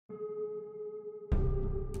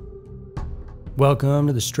Welcome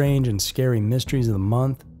to the strange and scary mysteries of the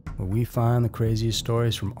month, where we find the craziest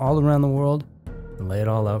stories from all around the world and lay it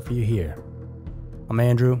all out for you here. I'm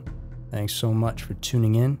Andrew. Thanks so much for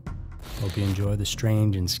tuning in. Hope you enjoy the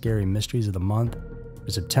strange and scary mysteries of the month for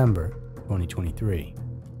September 2023.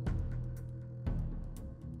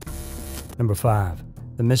 Number 5.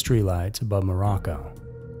 The Mystery Lights above Morocco.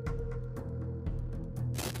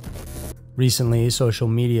 Recently, social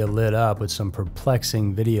media lit up with some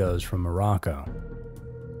perplexing videos from Morocco.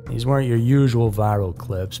 These weren't your usual viral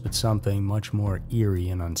clips, but something much more eerie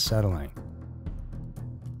and unsettling.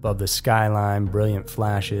 Above the skyline, brilliant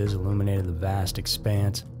flashes illuminated the vast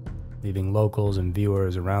expanse, leaving locals and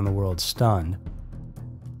viewers around the world stunned.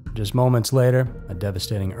 Just moments later, a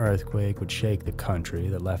devastating earthquake would shake the country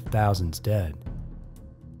that left thousands dead.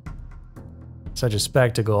 Such a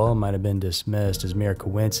spectacle might have been dismissed as mere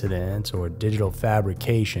coincidence or digital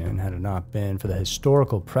fabrication had it not been for the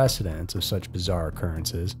historical precedents of such bizarre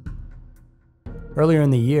occurrences. Earlier in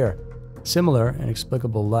the year, similar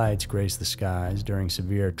inexplicable lights graced the skies during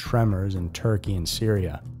severe tremors in Turkey and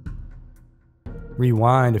Syria.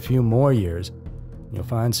 Rewind a few more years, you'll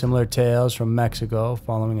find similar tales from Mexico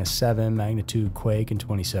following a 7-magnitude quake in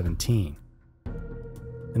 2017.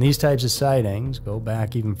 And these types of sightings go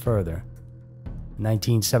back even further. In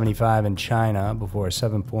 1975 in China, before a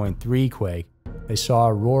 7.3 quake, they saw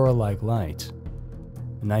aurora-like lights.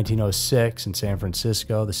 In 1906 in San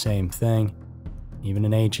Francisco, the same thing. Even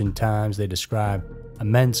in ancient times, they described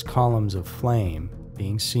immense columns of flame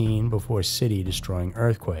being seen before city-destroying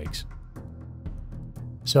earthquakes.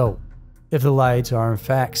 So, if the lights are in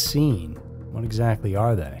fact seen, what exactly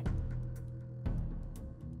are they?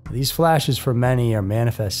 These flashes for many are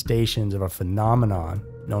manifestations of a phenomenon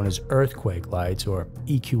known as earthquake lights, or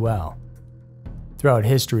EQL. Throughout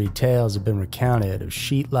history, tales have been recounted of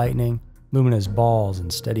sheet lightning, luminous balls,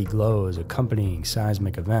 and steady glows accompanying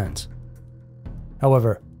seismic events.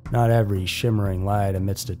 However, not every shimmering light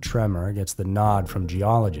amidst a tremor gets the nod from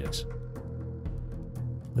geologists.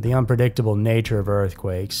 With the unpredictable nature of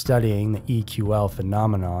earthquakes, studying the EQL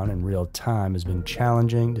phenomenon in real time has been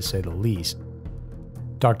challenging, to say the least.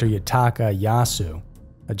 Dr. Yutaka Yasu,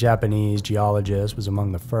 a Japanese geologist, was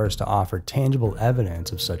among the first to offer tangible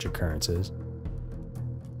evidence of such occurrences.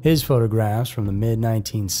 His photographs from the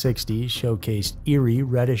mid-1960s showcased eerie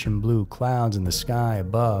reddish and blue clouds in the sky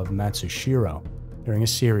above Matsushiro during a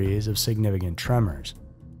series of significant tremors.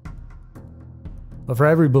 But for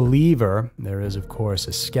every believer, there is of course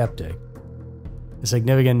a skeptic. A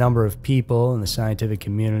significant number of people in the scientific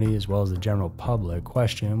community, as well as the general public,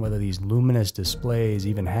 question whether these luminous displays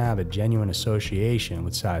even have a genuine association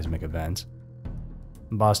with seismic events.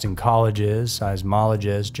 In Boston College's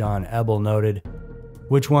seismologist John Ebel noted,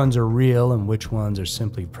 "Which ones are real and which ones are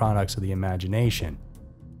simply products of the imagination?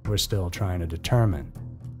 We're still trying to determine."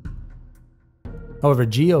 However,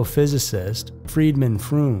 geophysicist Friedman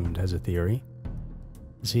Freund has a theory.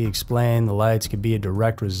 As he explained, the lights could be a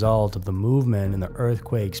direct result of the movement in the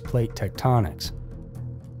earthquake's plate tectonics.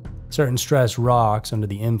 Certain stressed rocks under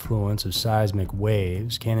the influence of seismic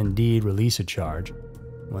waves can indeed release a charge.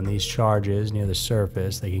 When these charges near the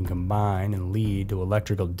surface, they can combine and lead to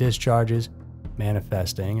electrical discharges,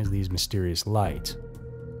 manifesting as these mysterious lights.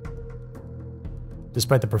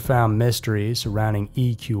 Despite the profound mysteries surrounding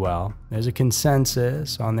EQL, there's a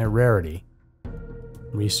consensus on their rarity.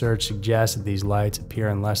 Research suggests that these lights appear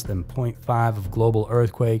in less than 0.5 of global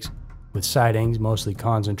earthquakes, with sightings mostly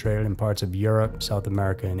concentrated in parts of Europe, South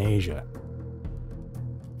America, and Asia.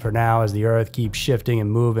 For now, as the Earth keeps shifting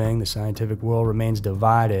and moving, the scientific world remains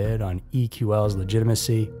divided on EQL's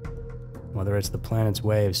legitimacy, whether it's the planet's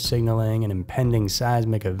way of signaling an impending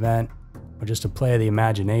seismic event or just a play of the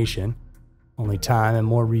imagination. Only time and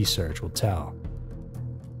more research will tell.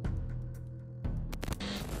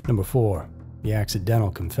 Number 4. The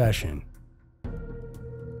Accidental Confession.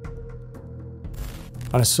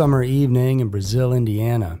 On a summer evening in Brazil,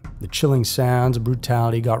 Indiana, the chilling sounds of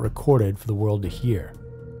brutality got recorded for the world to hear.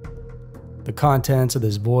 The contents of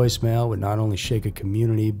this voicemail would not only shake a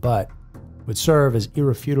community, but would serve as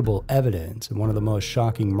irrefutable evidence in one of the most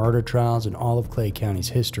shocking murder trials in all of Clay County's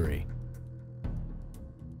history.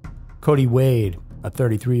 Cody Wade, a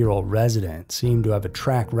 33-year-old resident, seemed to have a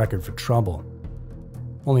track record for trouble.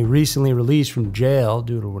 Only recently released from jail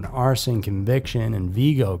due to an arson conviction in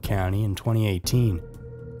Vigo County in 2018,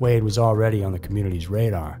 Wade was already on the community's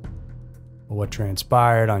radar. But what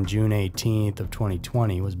transpired on June 18th of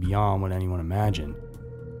 2020 was beyond what anyone imagined.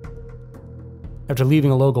 After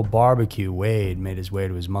leaving a local barbecue, Wade made his way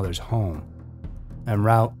to his mother's home. En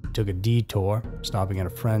route, he took a detour, stopping at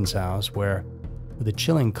a friend's house where, with a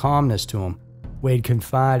chilling calmness to him, Wade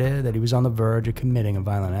confided that he was on the verge of committing a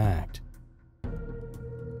violent act.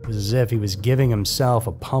 It was as if he was giving himself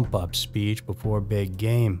a pump-up speech before a big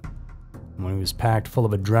game. And when he was packed full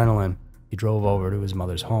of adrenaline, he drove over to his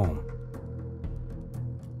mother's home.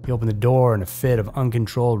 He opened the door in a fit of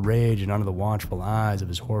uncontrolled rage, and under the watchful eyes of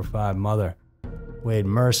his horrified mother, Wade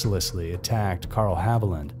mercilessly attacked Carl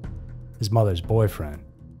Haviland, his mother's boyfriend.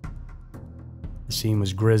 The scene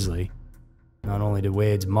was grisly. Not only did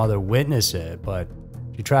Wade's mother witness it, but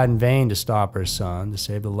she tried in vain to stop her son to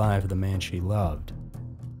save the life of the man she loved.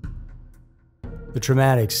 The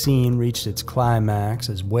traumatic scene reached its climax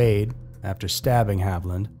as Wade, after stabbing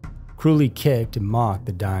Haviland, cruelly kicked and mocked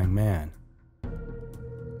the dying man.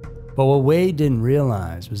 But what Wade didn't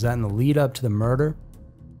realize was that in the lead up to the murder,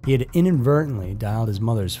 he had inadvertently dialed his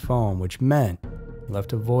mother's phone, which meant he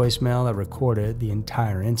left a voicemail that recorded the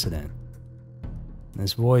entire incident.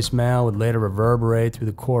 This voicemail would later reverberate through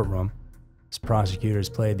the courtroom as prosecutors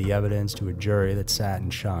played the evidence to a jury that sat in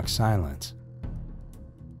shocked silence.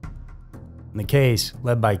 In the case,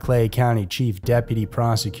 led by Clay County Chief Deputy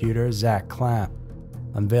Prosecutor Zach Clapp,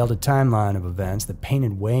 unveiled a timeline of events that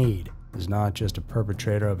painted Wade as not just a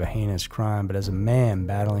perpetrator of a heinous crime, but as a man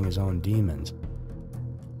battling his own demons.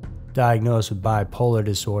 Diagnosed with bipolar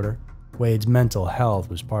disorder, Wade's mental health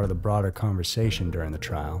was part of the broader conversation during the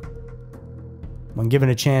trial. When given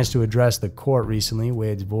a chance to address the court recently,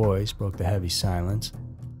 Wade's voice broke the heavy silence.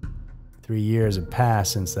 3 years had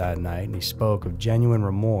passed since that night, and he spoke of genuine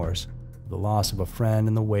remorse, the loss of a friend,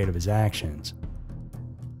 and the weight of his actions.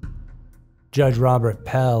 Judge Robert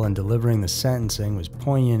Pell, in delivering the sentencing, was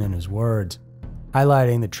poignant in his words,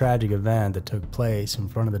 highlighting the tragic event that took place in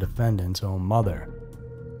front of the defendant's own mother.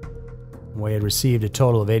 Wade received a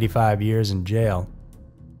total of 85 years in jail,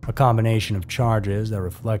 a combination of charges that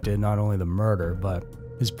reflected not only the murder, but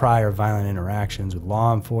his prior violent interactions with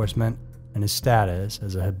law enforcement and his status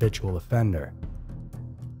as a habitual offender.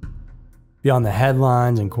 Beyond the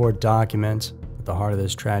headlines and court documents, at the heart of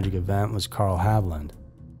this tragic event was Carl Haviland,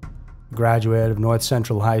 a graduate of North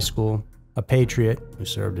Central High School, a patriot who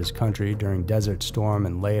served his country during Desert Storm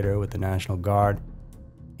and later with the National Guard.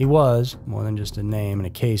 He was more than just a name in a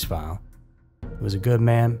case file. He was a good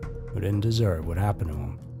man who didn't deserve what happened to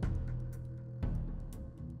him.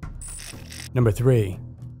 Number 3,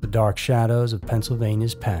 the dark shadows of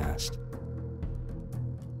Pennsylvania's past.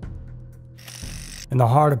 In the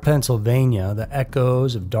heart of Pennsylvania, the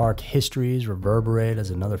echoes of dark histories reverberate as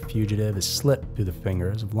another fugitive is slipped through the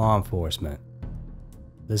fingers of law enforcement.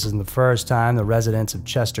 This isn't the first time the residents of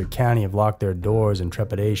Chester County have locked their doors in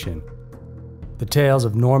trepidation. The tales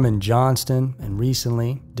of Norman Johnston and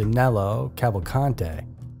recently Danilo Cavalcante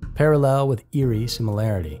parallel with eerie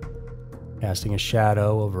similarity, casting a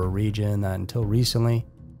shadow over a region that until recently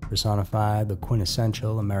personified the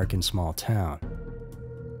quintessential American small town.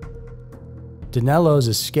 Danilo's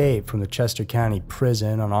escape from the Chester County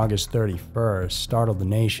prison on August 31st startled the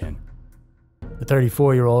nation. The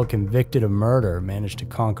 34-year-old convicted of murder managed to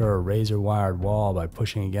conquer a razor-wired wall by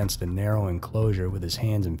pushing against a narrow enclosure with his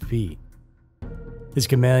hands and feet. His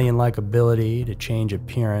chameleon-like ability to change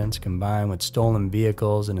appearance, combined with stolen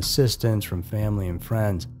vehicles and assistance from family and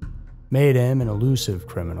friends, made him an elusive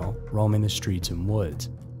criminal roaming the streets and woods.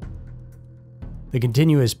 The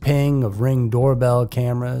continuous ping of Ring doorbell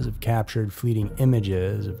cameras have captured fleeting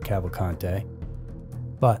images of Cavalcante,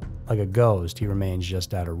 but like a ghost, he remains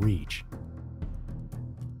just out of reach.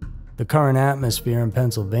 The current atmosphere in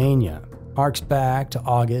Pennsylvania harks back to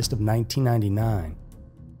August of 1999.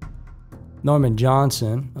 Norman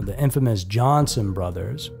Johnson, of the infamous Johnson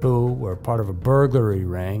brothers, who were part of a burglary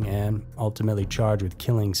ring and ultimately charged with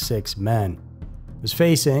killing 6 men, was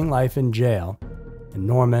facing life in jail, and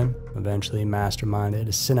Norman eventually masterminded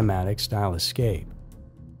a cinematic-style escape.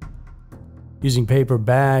 Using paper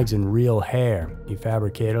bags and real hair, he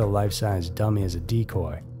fabricated a life-size dummy as a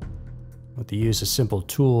decoy. With the use of simple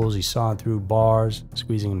tools, he sawed through bars,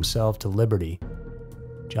 squeezing himself to liberty.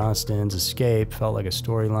 Johnston's escape felt like a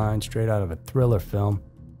storyline straight out of a thriller film.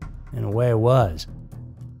 In a way, it was.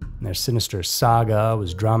 And their sinister saga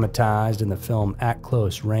was dramatized in the film At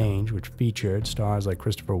Close Range, which featured stars like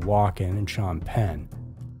Christopher Walken and Sean Penn.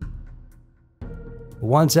 But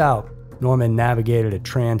once out, Norman navigated a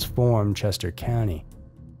transformed Chester County,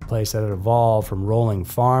 a place that had evolved from rolling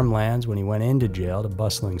farmlands when he went into jail to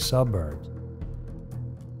bustling suburbs.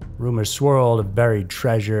 Rumors swirled of buried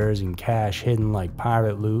treasures and cash hidden like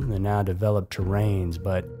pirate loot in the now developed terrains,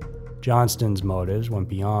 but Johnston's motives went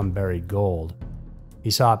beyond buried gold.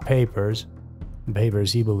 He sought papers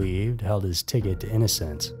he believed held his ticket to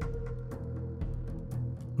innocence.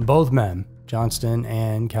 Both men, Johnston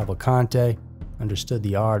and Cavalcante, understood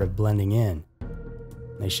the art of blending in,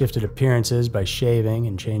 They shifted appearances by shaving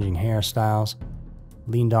and changing hairstyles,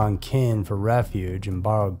 leaned on kin for refuge, and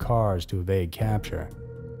borrowed cars to evade capture.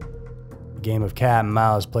 The game of cat and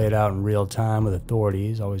mouse played out in real time, with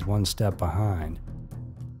authorities always one step behind.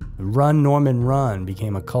 And "Run, Norman, run"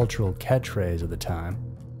 became a cultural catchphrase of the time,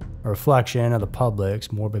 a reflection of the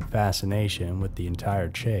public's morbid fascination with the entire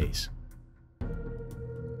chase.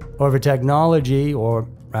 However, technology, or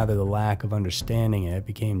rather the lack of understanding it,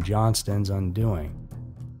 became Johnston's undoing.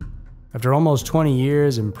 After almost 20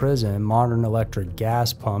 years in prison, modern electric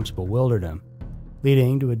gas pumps bewildered him,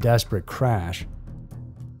 leading to a desperate crash.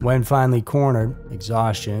 When finally cornered,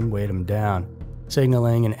 exhaustion weighed him down,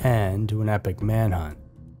 signaling an end to an epic manhunt.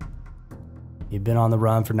 He'd been on the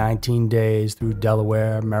run for 19 days through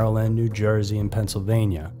Delaware, Maryland, New Jersey, and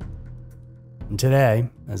Pennsylvania. And today,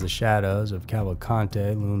 as the shadows of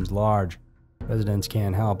Cavalcante looms large, residents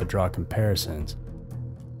can't help but draw comparisons.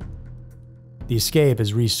 The escape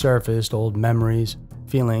has resurfaced old memories,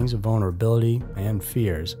 feelings of vulnerability, and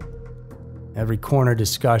fears. Every corner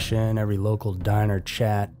discussion, every local diner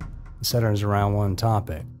chat centers around one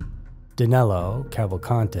topic: Danilo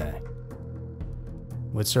Cavalcante.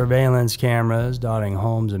 With surveillance cameras dotting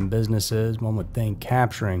homes and businesses, one would think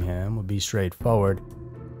capturing him would be straightforward.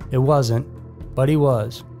 It wasn't, but he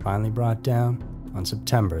was finally brought down on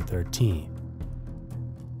September 13th.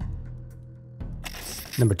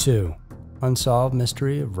 Number 2. Unsolved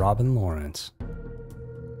Mystery of Robin Lawrence.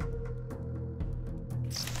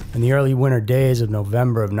 In the early winter days of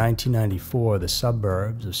November of 1994, the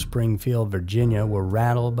suburbs of Springfield, Virginia were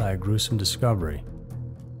rattled by a gruesome discovery.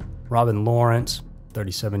 Robin Lawrence,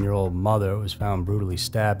 37-year-old mother, was found brutally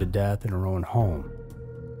stabbed to death in her own home.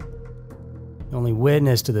 The only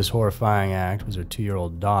witness to this horrifying act was her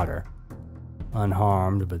 2-year-old daughter.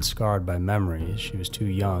 Unharmed but scarred by memories she was too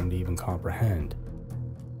young to even comprehend.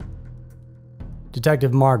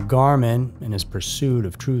 Detective Mark Garman, in his pursuit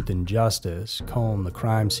of truth and justice, combed the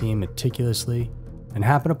crime scene meticulously and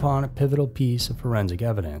happened upon a pivotal piece of forensic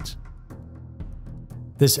evidence.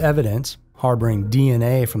 This evidence, harboring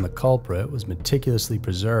DNA from the culprit, was meticulously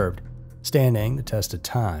preserved, standing the test of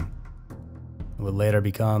time. It would later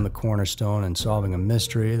become the cornerstone in solving a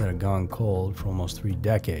mystery that had gone cold for almost 3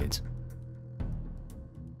 decades.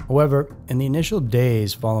 However, in the initial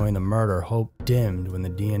days following the murder, hope dimmed when the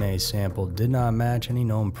DNA sample did not match any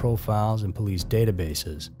known profiles in police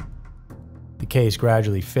databases. The case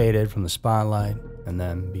gradually faded from the spotlight and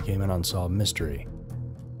then became an unsolved mystery.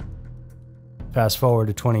 Fast forward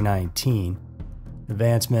to 2019,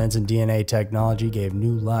 advancements in DNA technology gave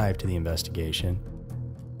new life to the investigation.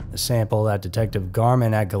 The sample that Detective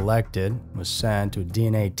Garman had collected was sent to a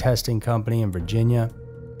DNA testing company in Virginia.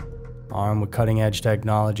 Armed with cutting-edge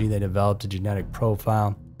technology, they developed a genetic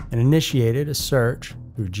profile and initiated a search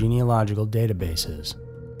through genealogical databases.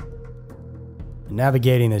 In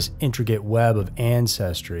navigating this intricate web of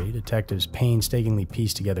ancestry, detectives painstakingly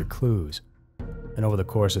pieced together clues. And over the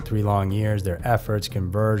course of 3 long years, their efforts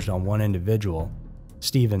converged on one individual,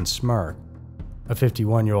 Stephen Smirk, a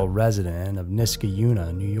 51-year-old resident of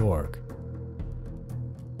Niskayuna, New York.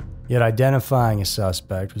 Yet identifying a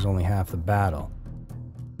suspect was only half the battle.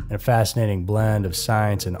 In a fascinating blend of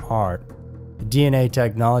science and art, the DNA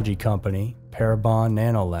technology company, Parabon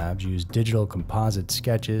Nanolabs, used digital composite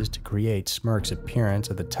sketches to create Smirk's appearance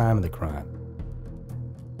at the time of the crime.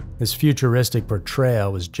 This futuristic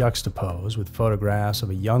portrayal was juxtaposed with photographs of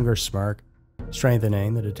a younger Smirk,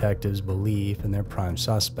 strengthening the detectives' belief in their prime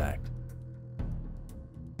suspect.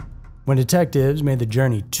 When detectives made the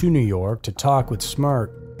journey to New York to talk with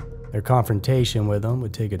Smirk, their confrontation with him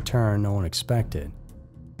would take a turn no one expected.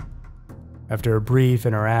 After a brief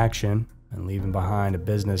interaction and leaving behind a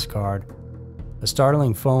business card, a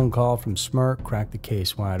startling phone call from Smirk cracked the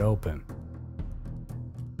case wide open.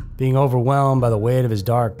 Being overwhelmed by the weight of his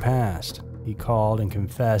dark past, he called and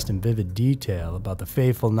confessed in vivid detail about the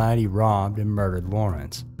fateful night he robbed and murdered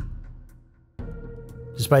Lawrence.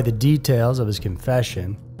 Despite the details of his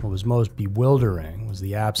confession, what was most bewildering was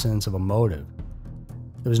the absence of a motive.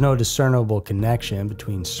 There was no discernible connection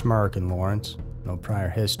between Smirk and Lawrence, no prior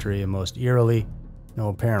history, and most eerily, no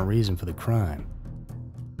apparent reason for the crime.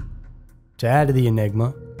 To add to the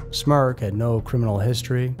enigma, Smirk had no criminal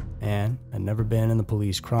history and had never been in the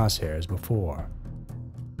police crosshairs before.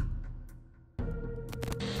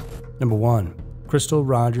 Number 1. Crystal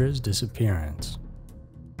Rogers' disappearance.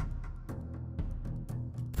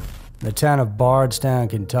 In the town of Bardstown,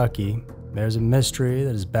 Kentucky, there's a mystery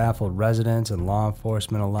that has baffled residents and law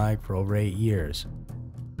enforcement alike for over 8 years.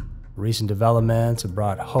 Recent developments have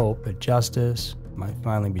brought hope that justice might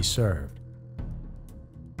finally be served.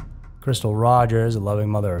 Crystal Rogers, a loving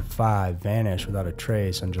mother of 5, vanished without a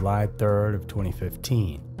trace on July 3rd of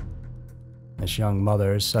 2015. This young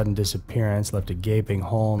mother's sudden disappearance left a gaping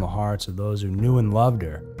hole in the hearts of those who knew and loved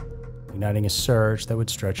her, igniting a search that would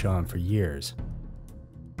stretch on for years.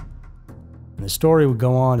 And the story would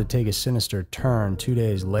go on to take a sinister turn 2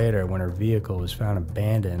 days later when her vehicle was found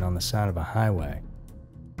abandoned on the side of a highway.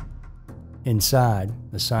 Inside,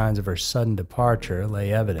 the signs of her sudden departure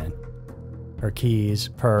lay evident. Her keys,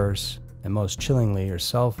 purse, and most chillingly her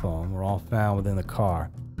cell phone were all found within the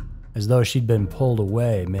car, as though she'd been pulled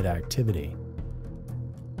away mid-activity.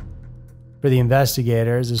 For the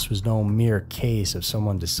investigators, this was no mere case of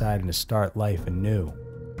someone deciding to start life anew.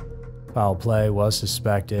 Foul play was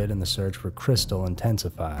suspected and the search for Crystal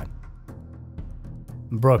intensified.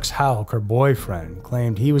 Brooks Houck, her boyfriend,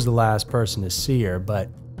 claimed he was the last person to see her, but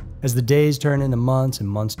as the days turned into months and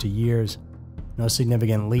months to years, no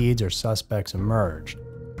significant leads or suspects emerged.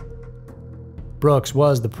 Brooks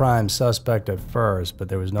was the prime suspect at first, but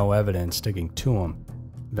there was no evidence sticking to him.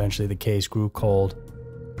 Eventually the case grew cold,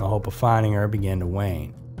 and the hope of finding her began to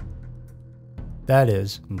wane. That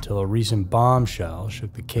is, until a recent bombshell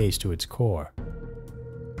shook the case to its core.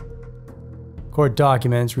 Court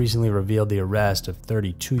documents recently revealed the arrest of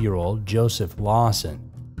 32-year-old Joseph Lawson.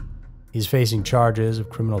 He's facing charges of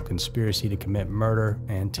criminal conspiracy to commit murder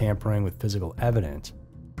and tampering with physical evidence.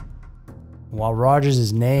 While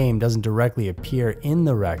Rogers' name doesn't directly appear in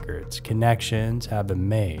the records, connections have been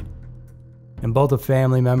made. And both a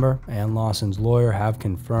family member and Lawson's lawyer have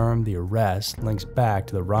confirmed the arrest links back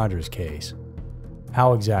to the Rogers case.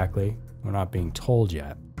 How exactly, we're not being told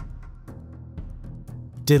yet.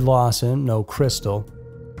 Did Lawson know Crystal?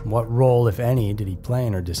 What role, if any, did he play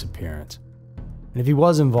in her disappearance? And if he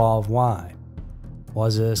was involved, why?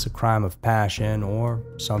 Was this a crime of passion or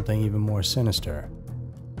something even more sinister?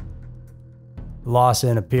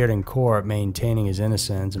 Lawson appeared in court maintaining his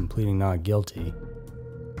innocence and pleading not guilty.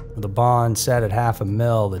 With a bond set at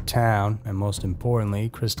 $500,000, the town, and most importantly,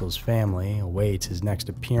 Crystal's family, awaits his next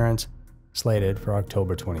appearance, slated for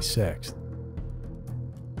October 26th.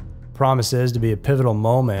 Promises to be a pivotal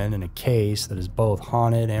moment in a case that has both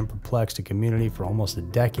haunted and perplexed a community for almost a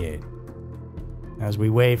decade. As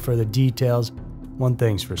we wait for the details, one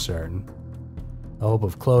thing's for certain. The hope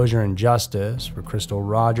of closure and justice for Crystal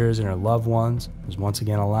Rogers and her loved ones is once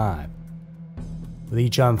again alive. With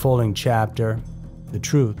each unfolding chapter, the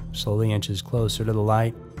truth slowly inches closer to the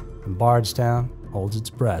light, and Bardstown holds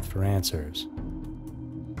its breath for answers.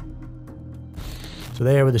 So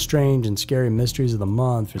there were the strange and scary mysteries of the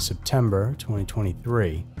month for September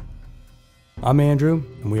 2023. I'm Andrew,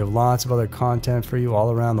 and we have lots of other content for you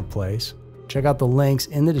all around the place. Check out the links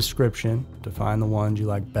in the description to find the ones you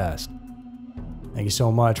like best. Thank you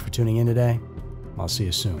so much for tuning in today. I'll see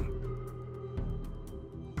you soon.